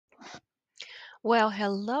Well,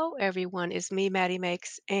 hello everyone. It's me, Maddie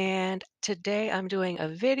Makes, and today I'm doing a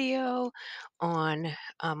video on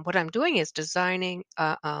what I'm doing is designing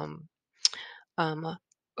a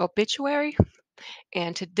obituary,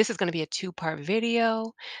 and this is going to be a two-part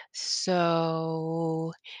video.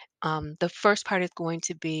 So the first part is going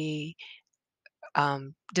to be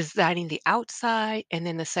designing the outside, and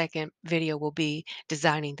then the second video will be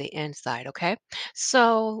designing the inside. Okay,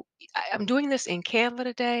 so I'm doing this in Canva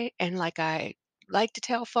today, and like I like to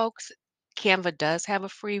tell folks, Canva does have a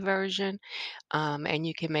free version, and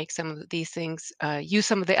you can make some of these things, use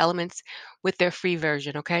some of the elements with their free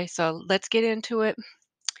version. Okay, so let's get into it.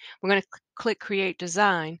 We're going to click Create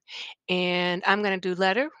Design, and I'm going to do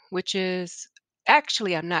letter, which is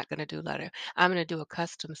actually, I'm not going to do letter. I'm going to do a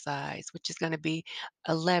custom size, which is going to be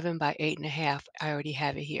 11 by 8.5. I already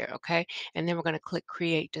have it here. Okay. And then we're going to click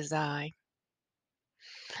Create Design.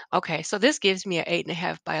 Okay. So this gives me an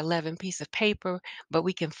 8.5 by 11 piece of paper, but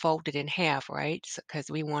we can fold it in half, right? Because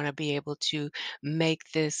we want to be able to make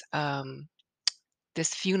this,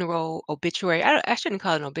 this funeral obituary. I shouldn't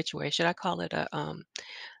call it an obituary. Should I call it um,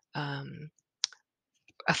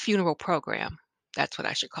 a funeral program? That's what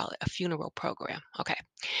I should call it, a funeral program. Okay.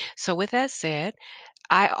 So with that said,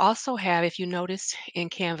 I also have, if you notice in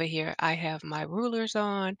Canva here, I have my rulers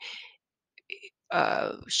on,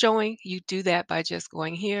 showing. You do that by just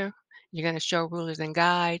going here. You're going to show rulers and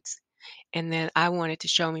guides. And then I wanted to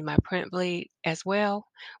show me my print bleed as well,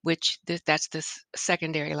 which that's this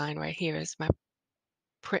secondary line right here is my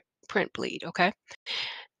print bleed. Okay.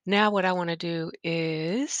 Now what I want to do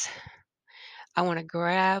is I want to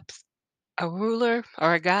grab a ruler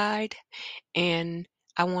or a guide, and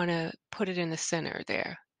I want to put it in the center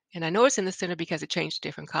there. And I know it's in the center because it changed a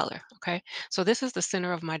different color. Okay. So this is the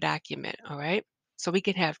center of my document. All right. So we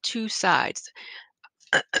can have two sides.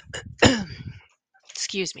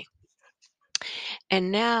 Excuse me.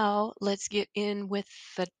 And now let's get in with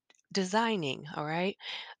the designing. All right.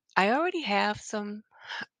 I already have some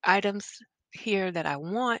items here that I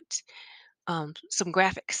want, some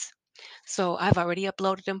graphics. So I've already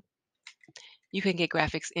uploaded them. You can get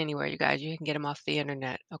graphics anywhere, you guys. You can get them off the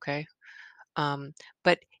internet. Okay.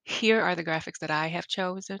 But here are the graphics that I have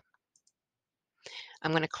chosen.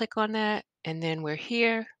 I'm going to click on that, and then we're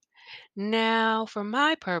here. Now, for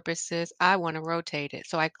my purposes, I want to rotate it.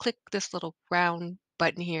 So I click this little round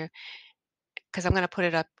button here because I'm going to put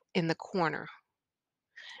it up in the corner.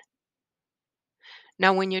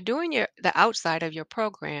 Now, when you're doing the outside of your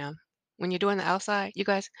program, when you're doing the outside, you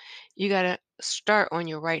guys, you got to start on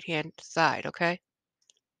your right-hand side, okay?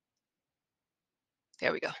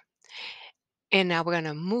 There we go. And now we're going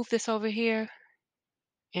to move this over here,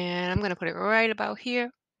 and I'm going to put it right about here,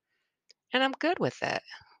 and I'm good with that,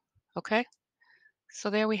 okay? So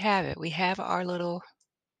there we have it. We have our little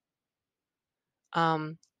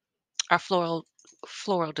um, our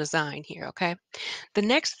floral design here, okay? The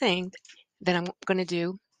next thing that I'm going to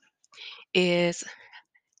do is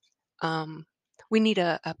um, we need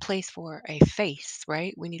a place for a face,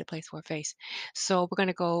 right? We need a place for a face. So we're going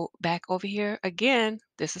to go back over here. Again,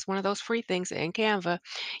 this is one of those free things in Canva.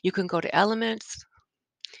 You can go to Elements,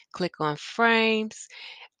 click on Frames.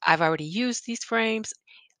 I've already used these frames.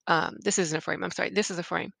 This isn't a frame. I'm sorry. This is a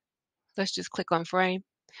frame. Let's just click on frame.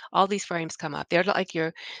 All these frames come up. They're like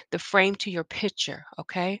the frame to your picture,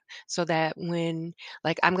 okay? So that when,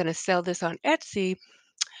 like, I'm going to sell this on Etsy,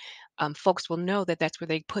 folks will know that that's where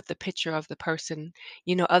they put the picture of the person,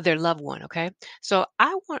 of their loved one, okay? So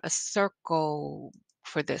I want a circle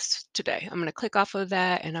for this today. I'm going to click off of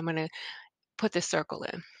that, and I'm going to put this circle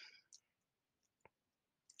in.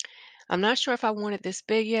 I'm not sure if I want it this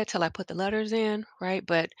big yet till I put the letters in, right?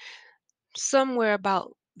 But somewhere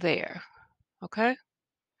about there, okay?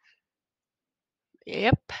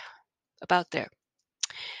 Yep, about there.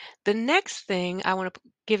 The next thing I want to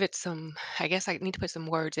give it some, I guess I need to put some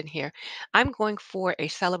words in here. I'm going for a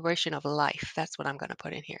celebration of life. That's what I'm going to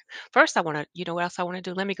put in here. First, I want to, you know what else I want to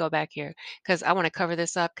do? Let me go back here because I want to cover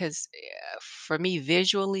this up because for me,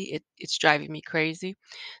 visually, it's driving me crazy.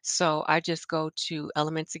 So I just go to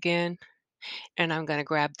elements again, and I'm going to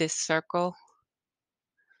grab this circle,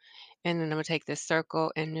 and then I'm going to take this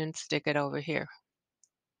circle and then stick it over here.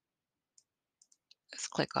 Let's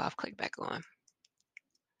click off, click back on.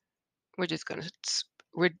 We're just going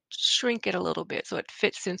to shrink it a little bit so it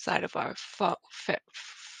fits inside of our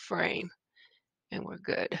frame, and we're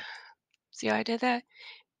good. See how I did that?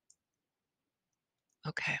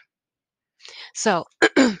 Okay. So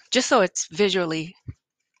just so it's visually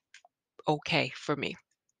okay for me.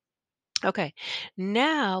 Okay.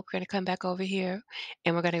 Now we're going to come back over here,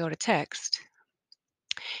 and we're going to go to text,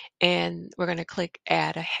 and we're going to click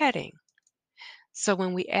add a heading. So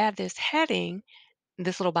when we add this heading,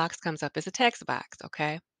 this little box comes up as a text box,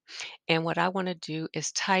 okay? And what I want to do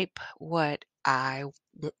is type the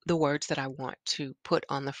words that I want to put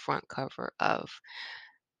on the front cover of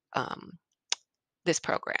um, this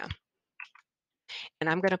program. And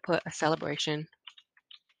I'm going to put a celebration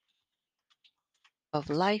of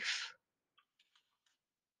life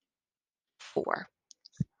for,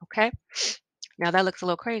 okay? Now that looks a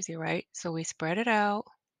little crazy, right? So we spread it out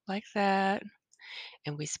like that,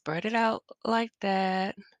 and we spread it out like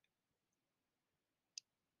that,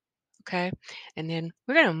 okay? And then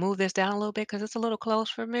we're going to move this down a little bit because it's a little close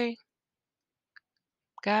for me.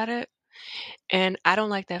 Got it? And I don't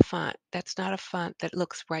like that font. That's not a font that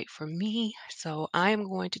looks right for me. So I am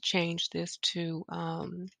going to change this to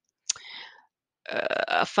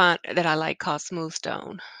a font that I like called Smooth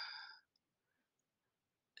Stone.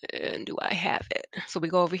 And do I have it? So we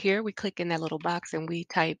go over here, we click in that little box and we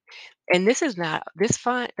type, and this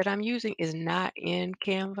font that I'm using is not in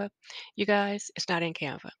Canva, you guys. It's not in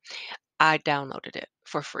Canva. I downloaded it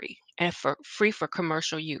for free and for free for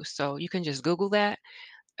commercial use. So you can just Google that.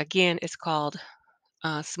 Again, it's called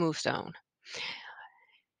Smooth Stone.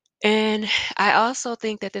 And I also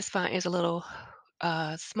think that this font is a little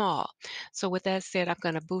small. So with that said, I'm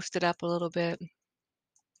going to boost it up a little bit.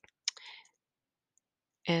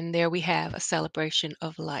 And there we have a celebration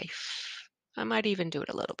of life. I might even do it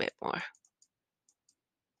a little bit more.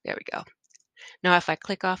 There we go. Now, if I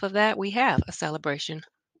click off of that, we have a celebration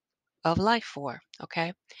of life for,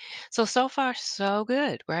 okay? So far, so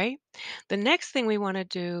good, right? The next thing we want to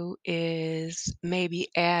do is maybe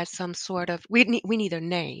add some sort of, we need their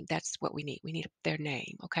name. That's what we need. We need their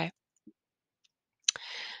name, okay?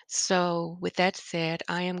 So with that said,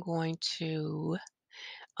 I am going to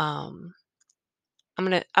um,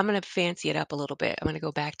 I'm gonna fancy it up a little bit. I'm gonna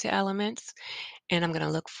go back to elements and I'm gonna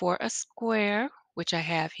look for a square, which I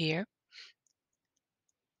have here.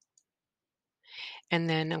 And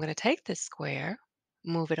then I'm gonna take this square,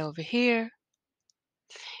 move it over here,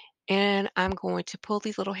 and I'm going to pull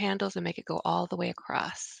these little handles and make it go all the way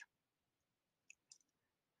across.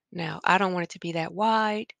 Now, I don't want it to be that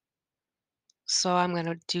wide, so I'm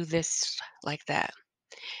gonna do this like that.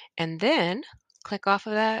 And then click off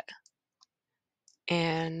of that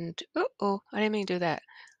and, oh, I didn't mean to do that.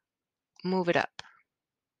 Move it up.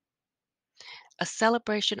 A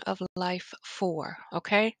celebration of life for,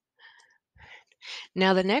 okay?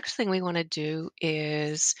 Now, the next thing we want to do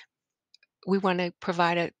is we want to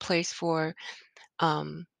provide a place for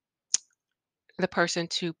um, the person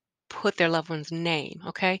to put their loved one's name,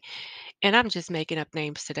 okay? And I'm just making up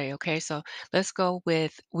names today, okay? So let's go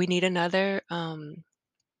with, we need another,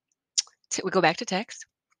 we go back to text,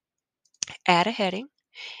 add a heading,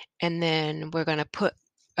 and then we're going to put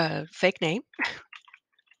a fake name.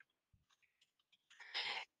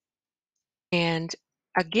 And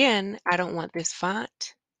again, I don't want this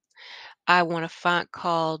font. I want a font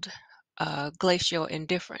called Glacial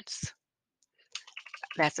Indifference.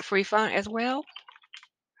 That's a free font as well.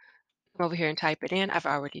 Come over here and type it in. I've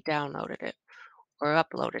already downloaded it or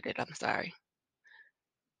uploaded it, I'm sorry.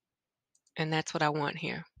 And that's what I want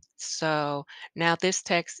here. So now this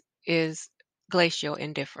text is glacial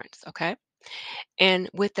indifference, okay? And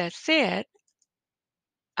with that said,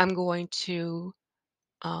 I'm going to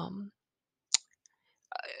um,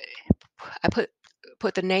 I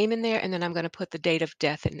put the name in there and then I'm going to put the date of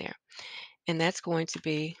death in there. And that's going to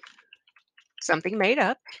be something made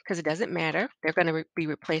up because it doesn't matter. They're going to be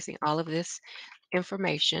replacing all of this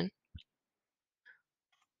information.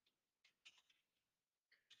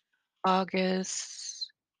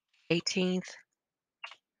 August 18th,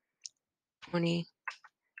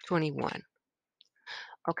 2021.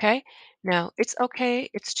 Okay. Now it's okay.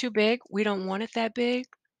 It's too big. We don't want it that big.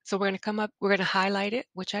 So we're going to come up, we're going to highlight it,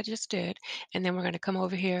 which I just did. And then we're going to come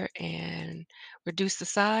over here and reduce the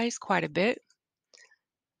size quite a bit.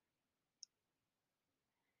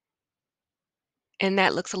 And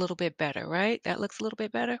that looks a little bit better, right? That looks a little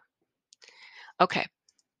bit better. Okay.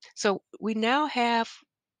 So we now have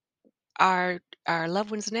our our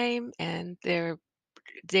loved one's name and their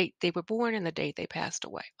date they were born and the date they passed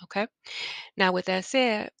away. Okay. Now with that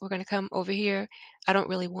said, we're going to come over here. I don't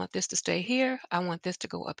really want this to stay here. I want this to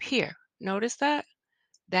go up here. Notice that?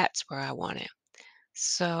 That's where I want it.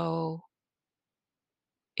 So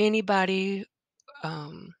anybody,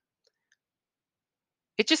 um,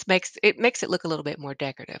 it makes it look a little bit more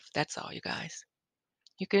decorative. That's all, you guys.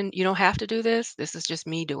 You don't have to do this. This is just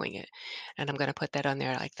me doing it, and I'm going to put that on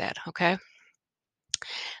there like that. Okay.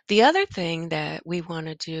 The other thing that we want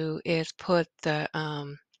to do is put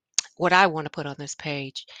what I want to put on this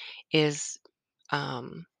page is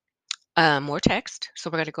um, more text. So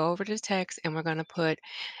we're going to go over to the text and we're going to put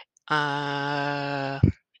add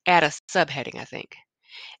a subheading, I think.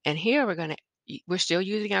 And here we're still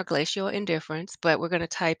using our glacial indifference, but we're going to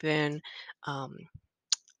type in um,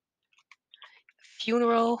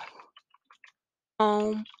 funeral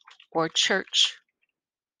home or church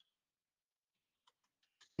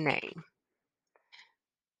name.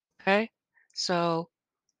 Okay, so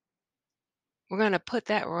we're going to put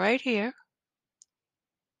that right here.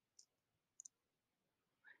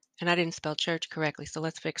 And I didn't spell church correctly, so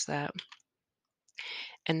let's fix that.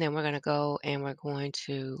 And then we're going to go and we're going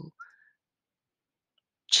to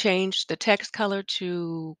change the text color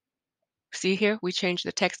to, see here, we changed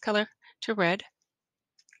the text color to red.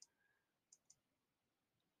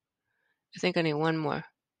 I think I need one more.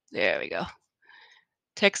 There we go.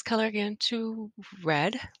 Text color again to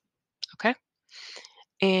red. Okay.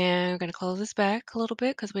 And we're going to close this back a little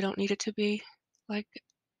bit because we don't need it to be like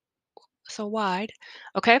so wide.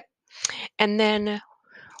 Okay. And then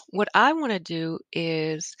what I want to do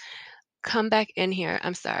is come back in here.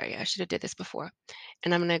 I'm sorry, I should have did this before.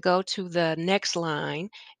 And I'm going to go to the next line,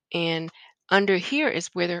 and under here is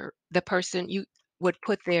where the person you would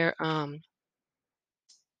put their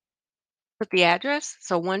put the address.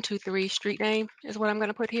 So 123 street name is what I'm going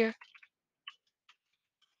to put here.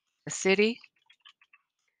 The city,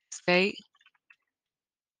 state,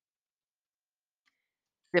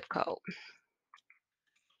 zip code.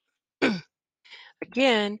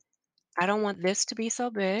 Again, I don't want this to be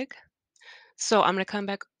so big. So I'm going to come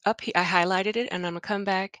back up here. I highlighted it and I'm going to come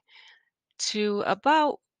back to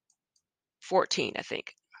about 14, I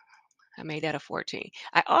think. I made that a 14.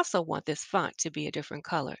 I also want this font to be a different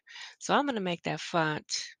color. So I'm going to make that font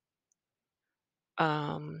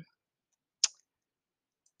um,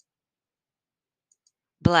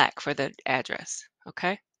 black for the address.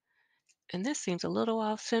 Okay. And this seems a little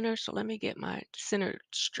off center. So let me get my center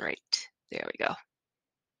straight. There we go.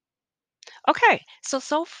 Okay.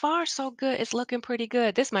 So far, so good. It's looking pretty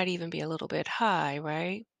good. This might even be a little bit high,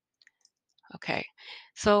 right? Okay.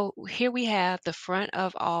 So here we have the front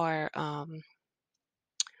of our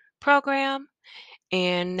program.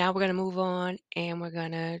 And now we're going to move on and we're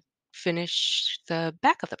going to finish the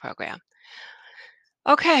back of the program.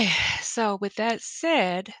 Okay, so with that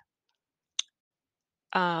said,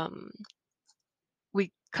 um,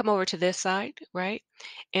 we come over to this side, right?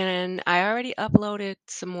 And I already uploaded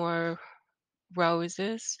some more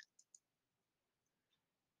roses,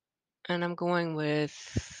 and I'm going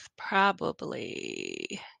with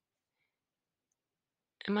probably,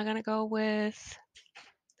 am I going to go with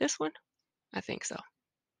this one? I think so.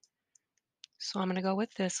 So I'm going to go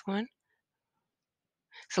with this one.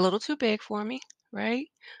 It's a little too big for me, right?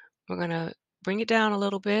 We're going to bring it down a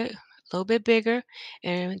little bit bigger,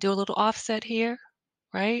 and do a little offset here,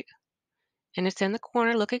 right? And it's in the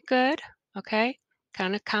corner looking good, okay?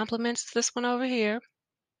 Kind of complements this one over here.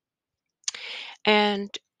 And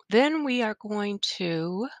then we are going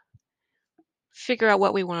to figure out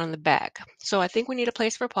what we want on the back. So I think we need a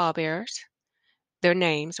place for pallbearers, their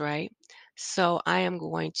names, right? So I am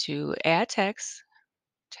going to add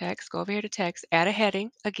go over here to text, add a heading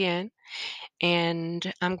again,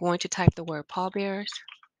 and I'm going to type the word pallbearers.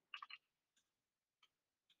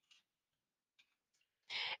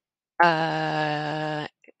 And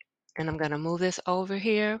I'm going to move this over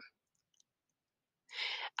here.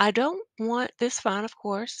 I don't want this font, of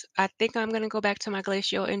course. I think I'm going to go back to my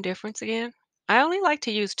Glacial Indifference again. I only like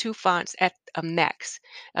to use 2 fonts at a max.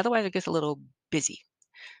 Otherwise, it gets a little busy.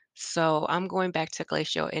 So I'm going back to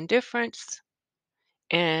Glacial Indifference,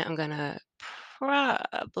 and I'm going to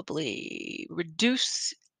probably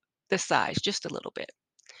reduce the size just a little bit.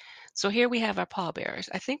 So here we have our pallbearers.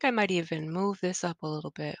 I think I might even move this up a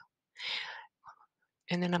little bit.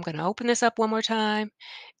 And then I'm going to open this up one more time,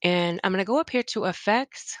 and I'm going to go up here to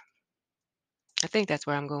Effects. I think that's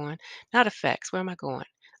where I'm going. Not effects. Where am I going?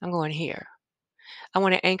 I'm going here. I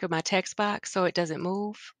want to anchor my text box so it doesn't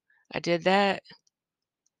move. I did that.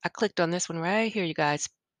 I clicked on this one right here, you guys,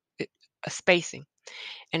 a spacing,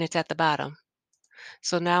 and it's at the bottom.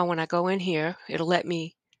 So now when I go in here, it'll let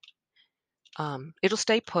me, it'll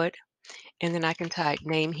stay put, and then I can type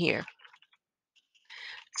name here.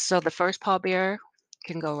 So the first pallbearer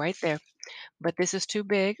can go right there. But this is too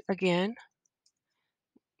big again.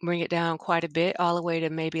 Bring it down quite a bit, all the way to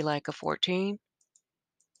maybe like a 14.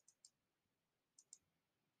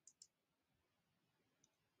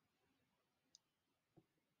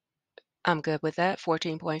 I'm good with that,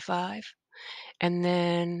 14.5. And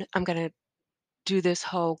then I'm going to do this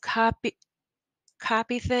whole copy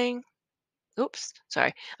thing. Oops,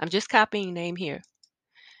 sorry. I'm just copying name here.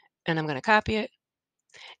 And I'm going to copy it.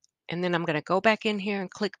 And then I'm going to go back in here and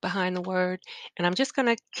click behind the word. And I'm just going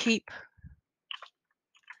to keep,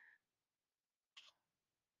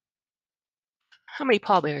 how many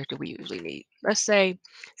pallbearers do we usually need? Let's say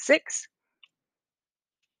 6.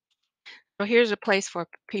 So here's a place for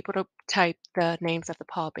people to type the names of the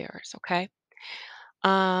pallbearers, okay?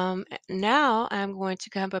 Now I'm going to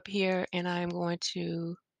come up here and I'm going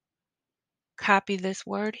to copy this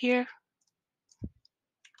word here.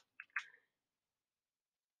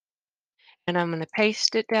 And I'm going to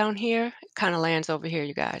paste it down here. It kind of lands over here,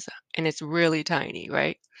 you guys. And it's really tiny,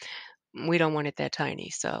 right? We don't want it that tiny.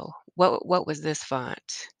 So what was this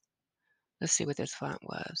font? Let's see what this font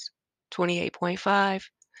was. 28.5.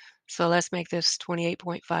 So let's make this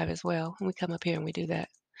 28.5 as well. And we come up here and we do that.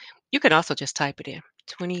 You can also just type it in,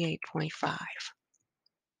 28.5.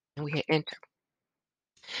 And we hit enter.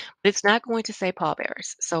 But it's not going to say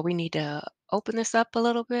pallbearers. So we need to open this up a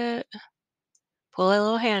little bit, pull a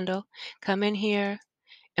little handle, come in here,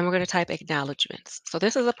 and we're going to type acknowledgments. So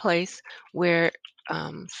this is a place where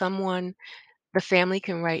the family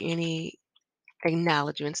can write any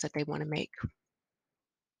acknowledgments that they want to make.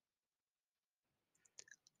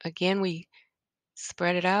 Again, we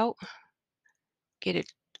spread it out, get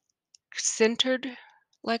it centered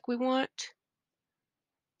like we want.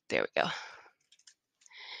 There we go.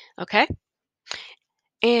 Okay.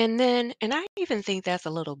 And I even think that's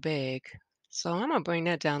a little big. So I'm going to bring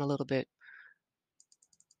that down a little bit.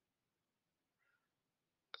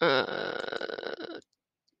 Uh,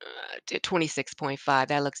 26.5.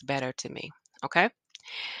 That looks better to me. Okay.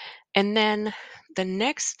 And then the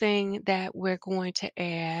next thing that we're going to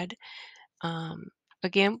add, um,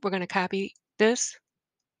 again, we're going to copy this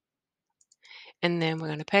and then we're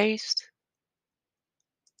going to paste.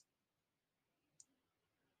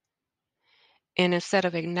 And instead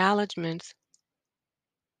of acknowledgments,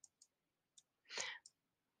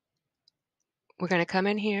 we're going to come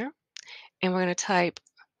in here and we're going to type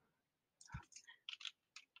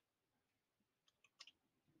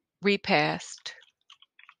repast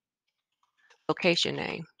location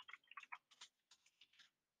name.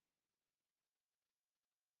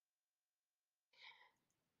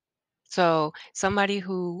 So somebody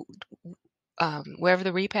who, wherever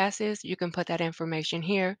the repass is, you can put that information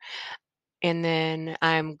here. And then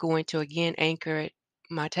I'm going to again anchor it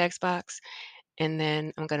my text box. And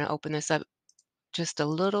then I'm going to open this up just a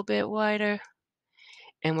little bit wider.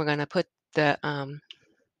 And we're going to put the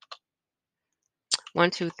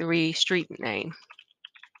 123 street name,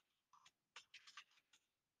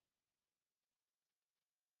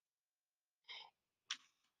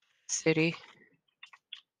 city,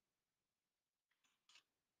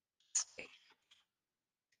 state.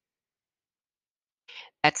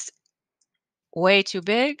 That's way too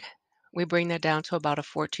big. We bring that down to about a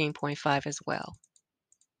 14.5 as well.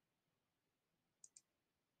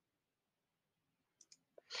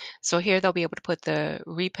 So here they'll be able to put the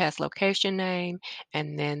repass location name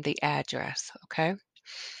and then the address, okay?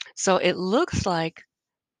 So it looks like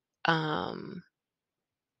um,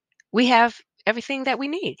 we have everything that we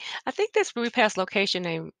need. I think this repass location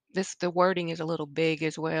name, the wording is a little big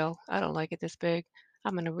as well. I don't like it this big.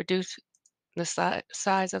 I'm going to reduce the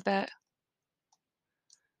size of that.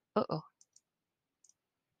 Uh-oh.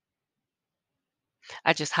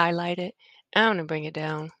 I just highlight it. I'm going to bring it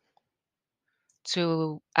down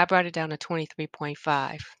I brought it down to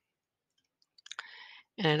 23.5.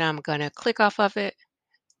 And I'm going to click off of it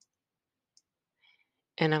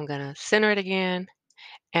and I'm going to center it again.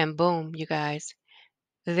 And boom, you guys,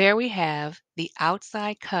 there we have the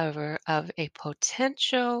outside cover of a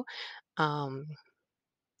potential um,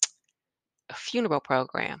 funeral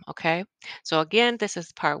program. Okay. So again, this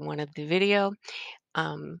is part 1 of the video.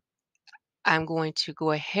 Um, I'm going to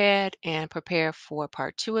go ahead and prepare for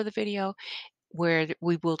part 2 of the video where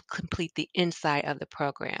we will complete the inside of the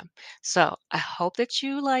program. So I hope that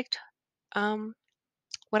you liked um,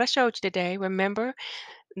 what I showed you today. Remember,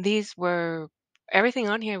 these were everything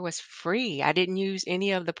on here was free. I didn't use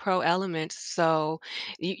any of the pro elements. So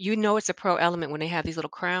you know it's a pro element when they have these little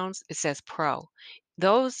crowns, it says pro.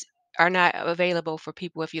 Those are not available for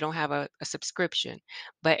people if you don't have a subscription.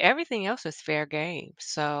 But everything else is fair game.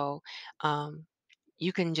 So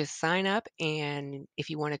you can just sign up and if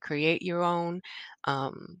you want to create your own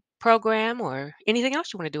program or anything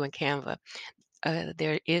else you want to do in Canva,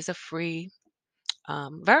 there is a free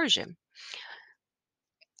version.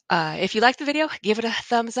 If you liked the video, give it a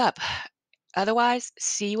thumbs up. Otherwise,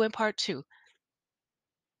 see you in part 2.